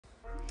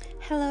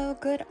Hello,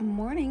 good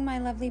morning, my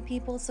lovely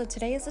people. So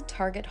today is a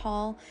Target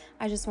haul.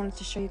 I just wanted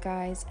to show you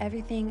guys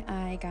everything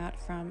I got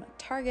from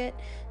Target.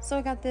 So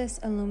I got this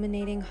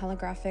illuminating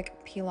holographic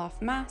peel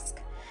off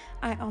mask.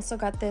 I also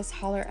got this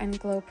Holler and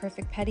Glow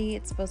Perfect Pedi.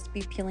 It's supposed to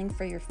be peeling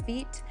for your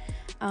feet.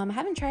 I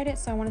haven't tried it,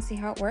 so I want to see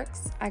how it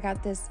works. I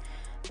got this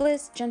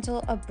Bliss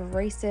Gentle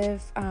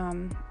Abrasive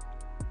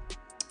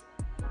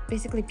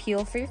basically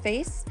peel for your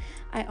face.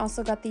 I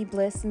also got the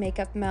Bliss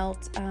Makeup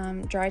Melt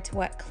Dry to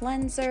Wet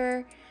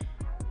Cleanser,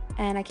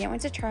 and I can't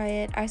wait to try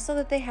it. I saw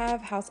that they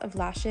have House of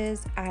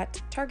Lashes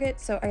at Target,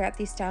 so I got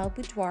the Style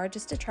Boudoir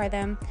just to try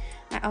them.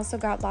 I also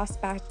got Lost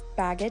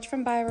Baggage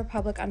from Bio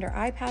Republic under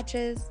eye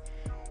patches.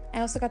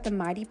 I also got the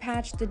Mighty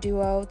Patch, the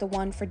Duo, the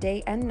one for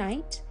day and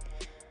night.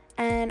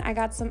 And I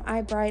got some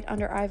Eye Bright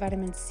under eye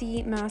vitamin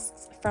C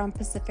masks from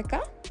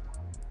Pacifica.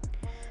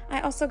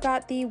 I also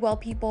got the Well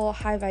People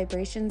High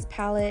Vibrations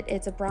palette.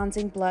 It's a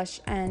bronzing blush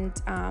and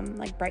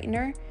like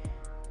brightener.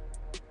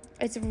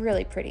 It's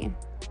really pretty.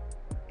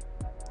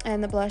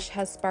 And the blush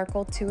has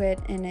sparkle to it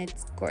and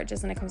it's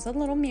gorgeous, and it comes with a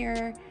little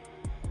mirror.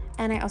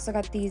 And I also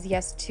got these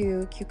Yes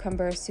To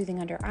Cucumber Soothing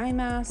Under Eye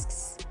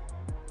masks,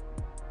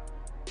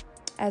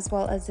 as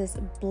well as this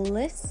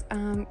Bliss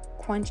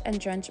Quench and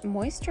Drench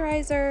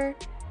moisturizer,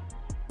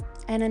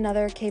 and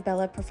another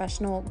K-Bella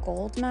Professional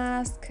Gold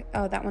mask.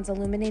 Oh, that one's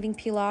illuminating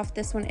peel off.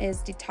 This one is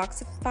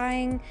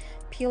detoxifying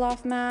peel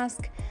off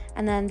mask,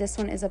 and then this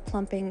one is a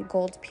plumping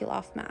gold peel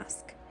off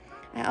mask.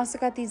 I also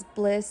got these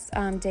Bliss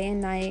day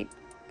and night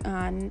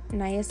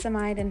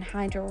niacinamide and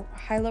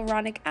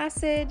hyaluronic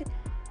acid.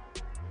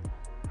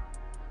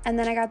 And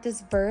then I got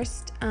this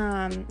Versed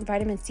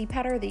vitamin C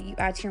powder that you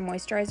add to your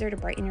moisturizer to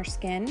brighten your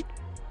skin.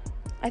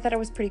 I thought it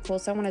was pretty cool,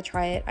 so I want to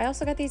try it. I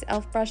also got these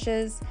e.l.f.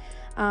 brushes.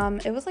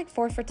 It was like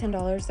 4 for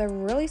 $10. They're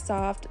really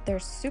soft, they're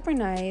super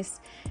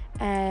nice,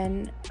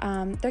 and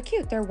they're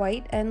cute. They're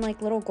white and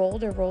like little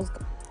gold or rose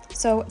gold.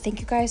 So thank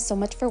you guys so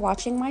much for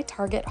watching my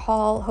Target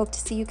haul. Hope to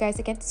see you guys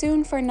again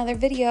soon for another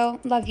video.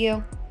 Love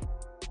you.